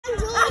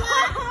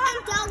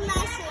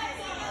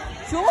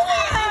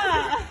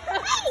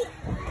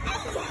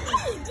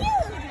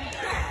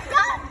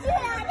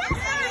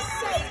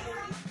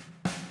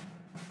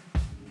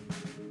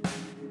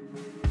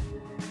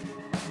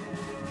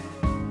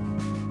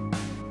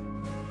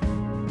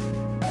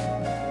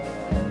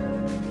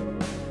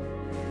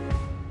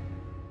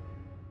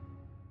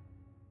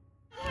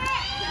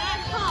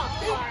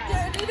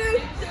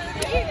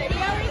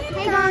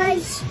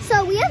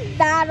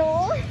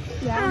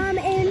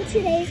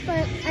but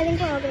I think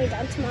we're all going to be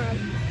done tomorrow.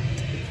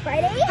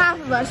 Friday? Half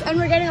of us, and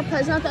we're getting a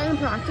present at the end of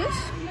practice.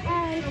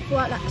 And a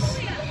lot nice.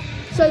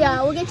 So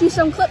yeah, we'll get you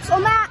some clips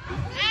on that.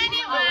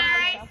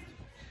 Anyway,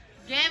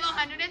 give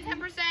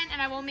 110%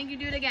 and I won't make you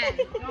do it again.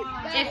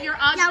 If you're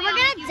ugly, Now we're I'll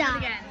make gonna you do it die.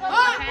 again.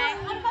 Okay?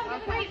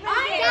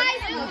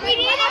 Guys, we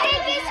need to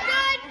make this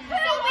good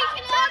so we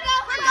can all go.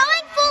 We're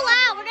going full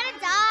out. We're going to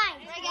die.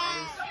 Bye,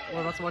 guys.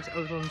 We're about to watch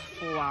Ozone's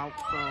full out,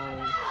 so...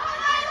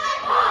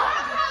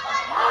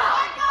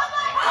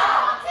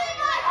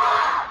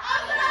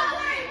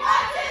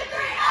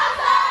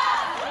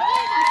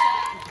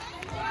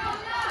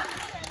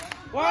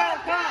 World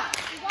Cup!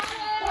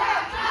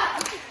 World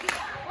Cup!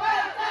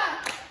 World Cup!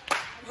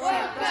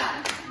 World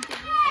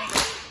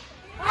Cup!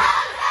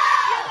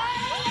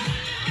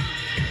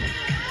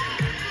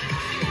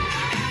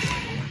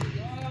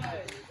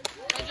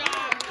 Good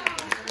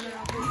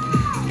job!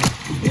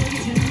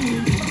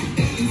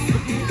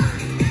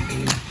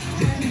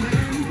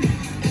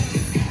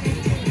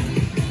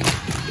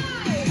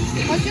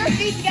 Put your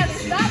feet together.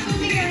 Stop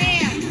moving your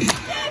hands. 2, 3,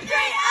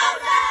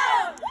 Ozo!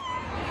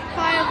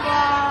 Hi,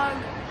 vlog.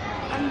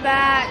 I'm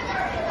back.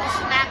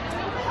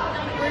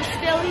 We're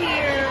still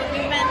here.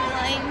 We've been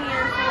laying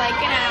here for like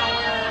an hour.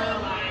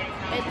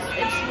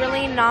 It's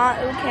really not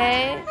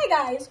okay. Hey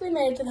guys, we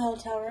made it to the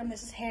hotel room.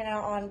 This is Hannah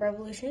on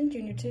Revolution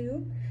Junior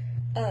 2,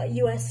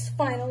 U.S.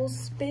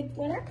 Finals bid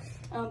winner.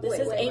 This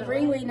is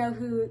Avery. We know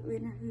who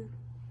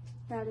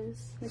that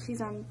is.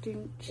 She's on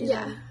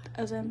on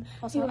Ozone.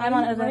 Also, I'm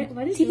on Ozone.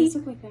 Why does yours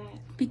look like that?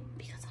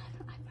 Because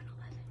I'm iPhone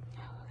 11.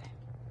 Oh,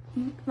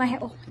 okay. My hair.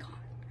 Oh my god.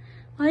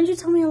 Why didn't you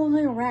tell me I look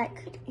like a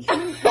wreck?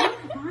 You're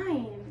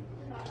fine.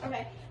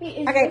 Okay.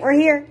 Okay, we're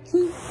here.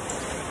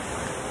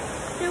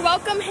 You're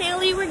welcome,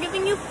 Haley. We're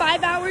giving you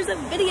 5 hours of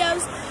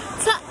videos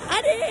to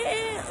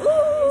edit.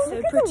 Ooh, So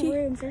Look at pretty. the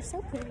rooms. They're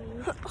so pretty.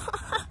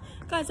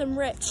 guys, I'm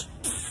rich.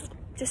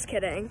 Just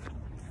kidding.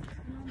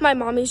 My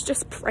mommy's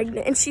just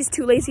pregnant and she's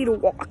too lazy to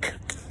walk.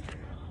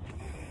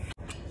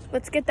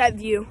 Let's get that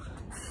view.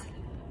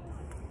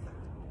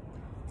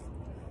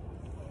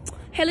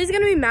 Haley's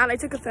gonna be mad I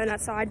took a phone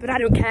outside, but I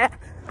don't care.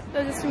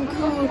 Those are some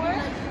cool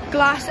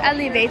glass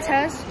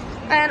elevators.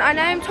 And I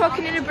know I'm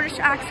talking in a British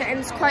accent and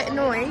it's quite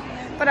annoying,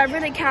 but I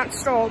really can't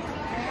stop.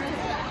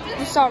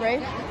 I'm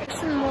sorry.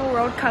 Some more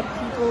World Cup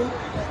people.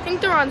 I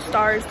think they're on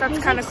stars. That's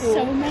kind of cool.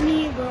 So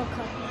many World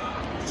Cup.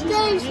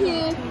 Dave's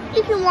here.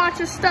 You can watch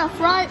his stuff,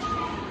 right?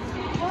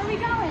 Where are we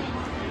going?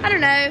 I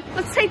don't know.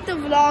 Let's take the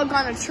vlog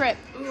on a trip.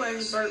 Ooh, I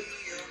just burped.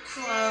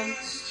 Hello. Yeah,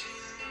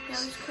 I'm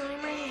just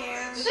combing my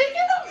hair. Did they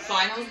get the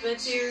finals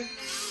bits here?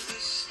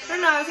 I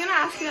don't know. I was gonna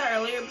ask you that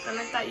earlier, but then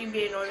I thought you'd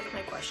be annoyed with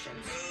my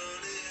questions.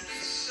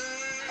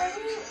 I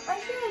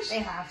feel like they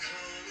have.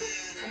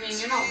 I mean,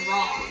 you're not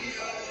wrong,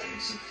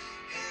 but...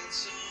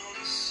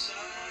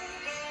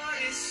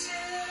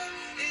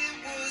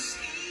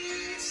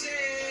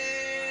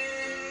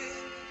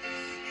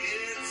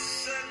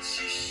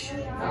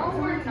 No,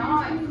 we're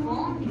not.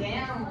 Calm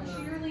down.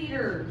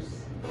 Cheerleaders.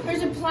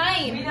 There's a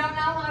plane. We don't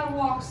know how to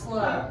walk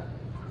slow.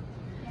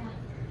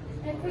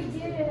 If we did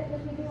it,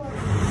 if we do it.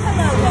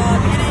 Hello,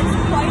 vlog, and it's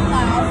quite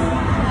loud.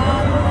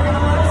 We're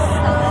gonna watch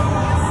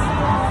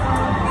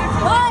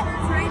What?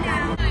 Right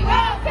now.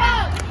 World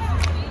Cup!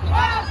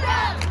 World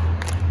Cup!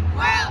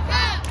 World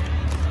Cup!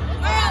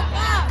 World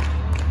Cup!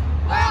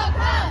 World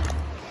Cup!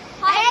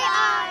 Hi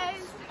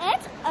guys!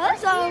 It's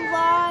Ozone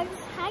Vlogs.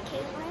 Hi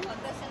Caitlin. Plug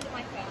this into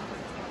my phone.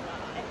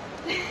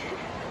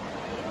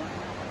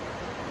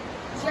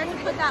 You have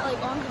to put that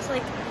like on because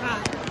like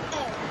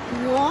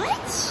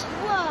What?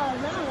 Whoa,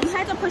 no. you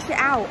had to push it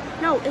out.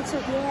 No, it's a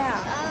Oh,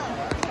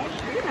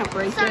 You're gonna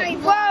break sorry. it.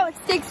 Whoa, it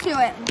sticks to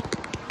it.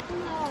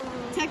 No.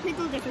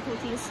 technical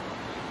difficulties.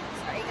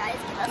 Sorry guys,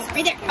 give us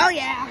Right there. Oh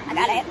yeah, I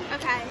got it.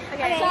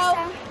 Okay,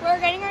 so we're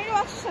getting ready to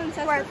watch the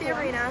sunset at the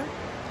arena.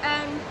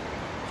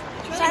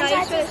 It's really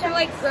nice, but it's for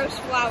like gross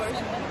flowers.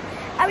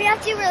 We have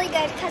to do really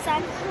good because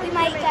we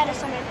might get a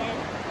summer pin.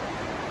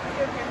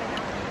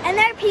 And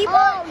there are people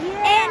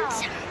and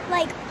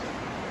like,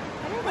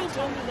 what are they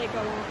doing? They go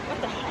on. What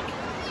the heck?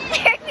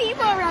 There are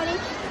people running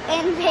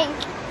in pink.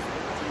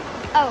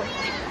 Oh,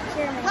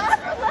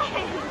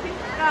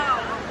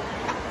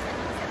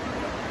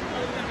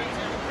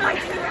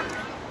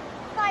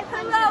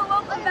 Hello,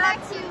 welcome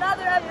back to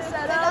another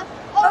episode of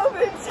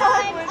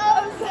Overtime with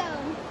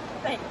Ozone.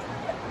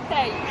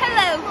 Hey.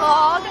 Hello,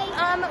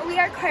 vlog. We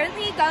are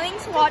currently going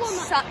to watch.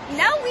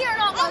 No, we are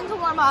not going to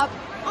warm up.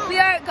 We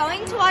are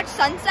going to watch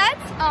sunsets.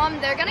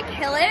 They're gonna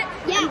kill it,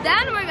 and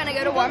then we're gonna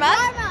go to warm up.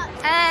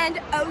 And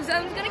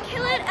Ozone's gonna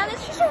kill it, and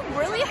it's just a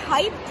really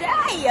hype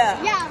day.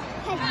 yeah.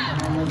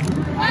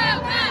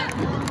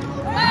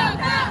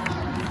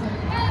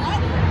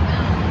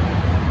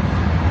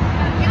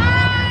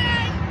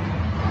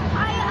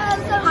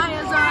 Hi,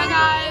 Ozone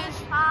guys.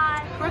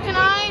 Hi. Brooke and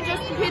I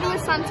just competed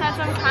with sunsets.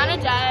 I'm kind of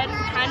dead,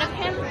 kind of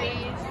can't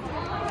breathe.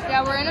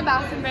 Yeah, we're in a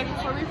bathroom break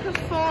before we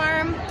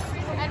perform.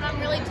 And I'm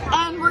really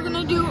tired. And we're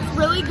gonna do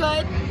really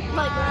good.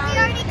 Like, We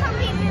already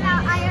competed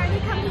out. I already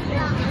competed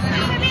out.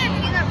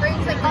 that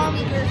brings like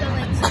meters and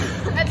like.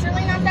 It's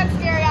really not that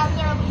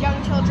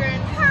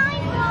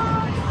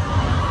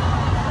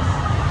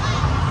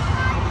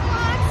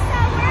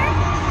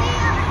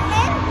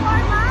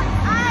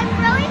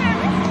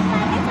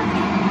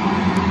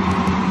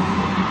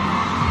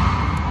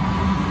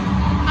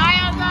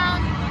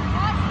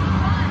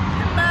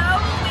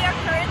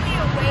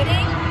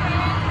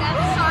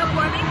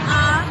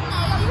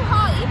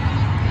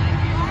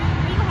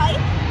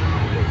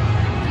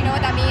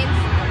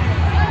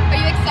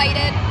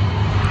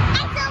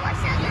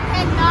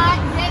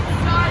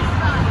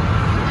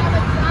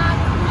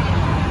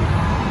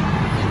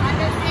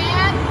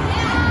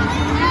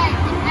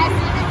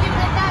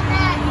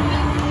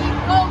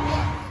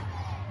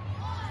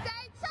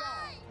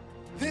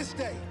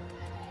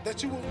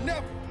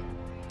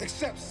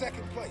accept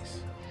second place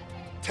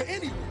to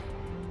anyone.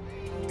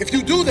 If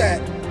you do that,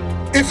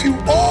 if you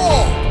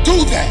all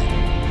do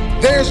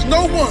that, there's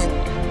no one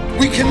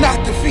we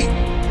cannot defeat.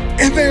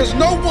 And there's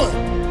no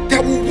one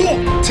that will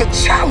want to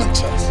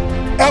challenge us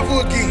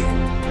ever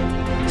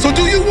again. So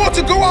do you want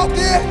to go out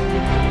there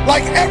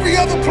like every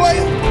other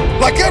player,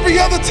 like every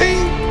other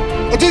team?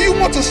 Or do you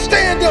want to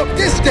stand up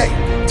this day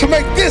to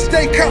make this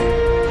day count?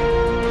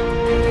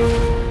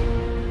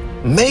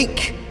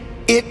 Make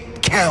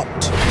it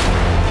count.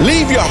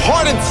 Leave your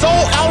heart and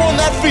soul out on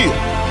that field.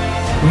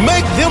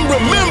 Make them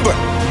remember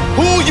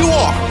who you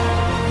are.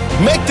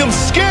 Make them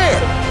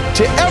scared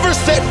to ever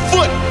set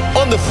foot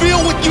on the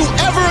field with you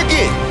ever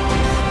again.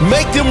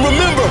 Make them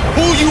remember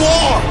who you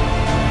are.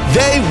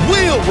 They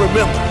will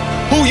remember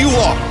who you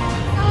are.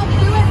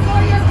 Do it for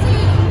your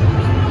team,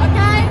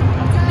 okay?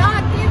 Do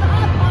not give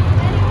up on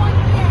anyone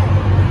here,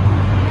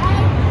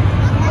 okay?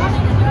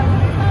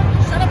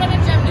 Shut up in the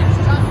gym, dude.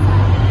 Just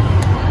that.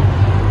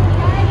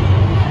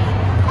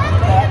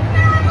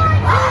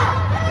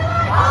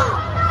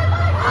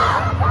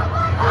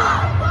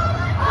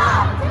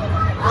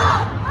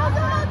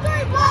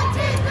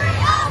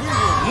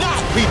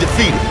 Not be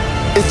defeated.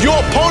 If your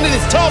opponent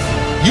is tough,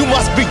 you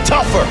must be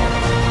tougher.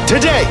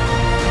 Today,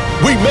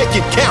 we make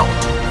it count.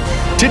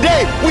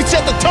 Today, we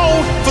set the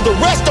tone for the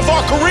rest of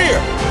our career,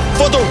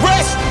 for the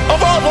rest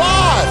of our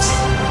lives.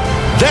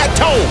 That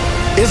tone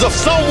is of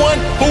someone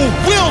who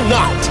will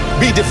not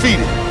be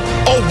defeated.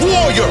 A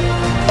warrior,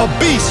 a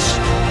beast,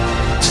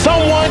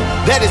 someone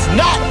that is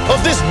not of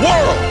this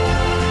world.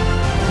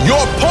 Your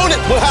opponent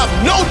will have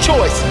no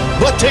choice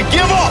but to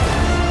give up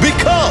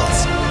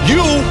because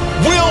you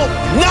will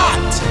not.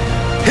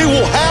 He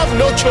will have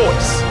no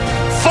choice.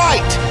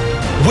 Fight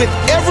with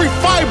every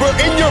fiber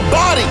in your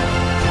body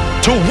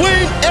to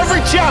win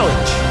every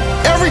challenge,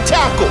 every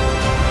tackle,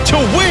 to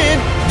win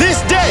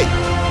this day.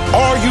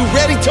 Are you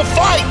ready to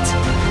fight?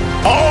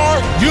 Are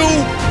you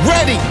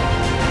ready?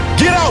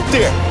 Get out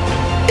there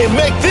and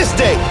make this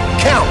day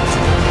count.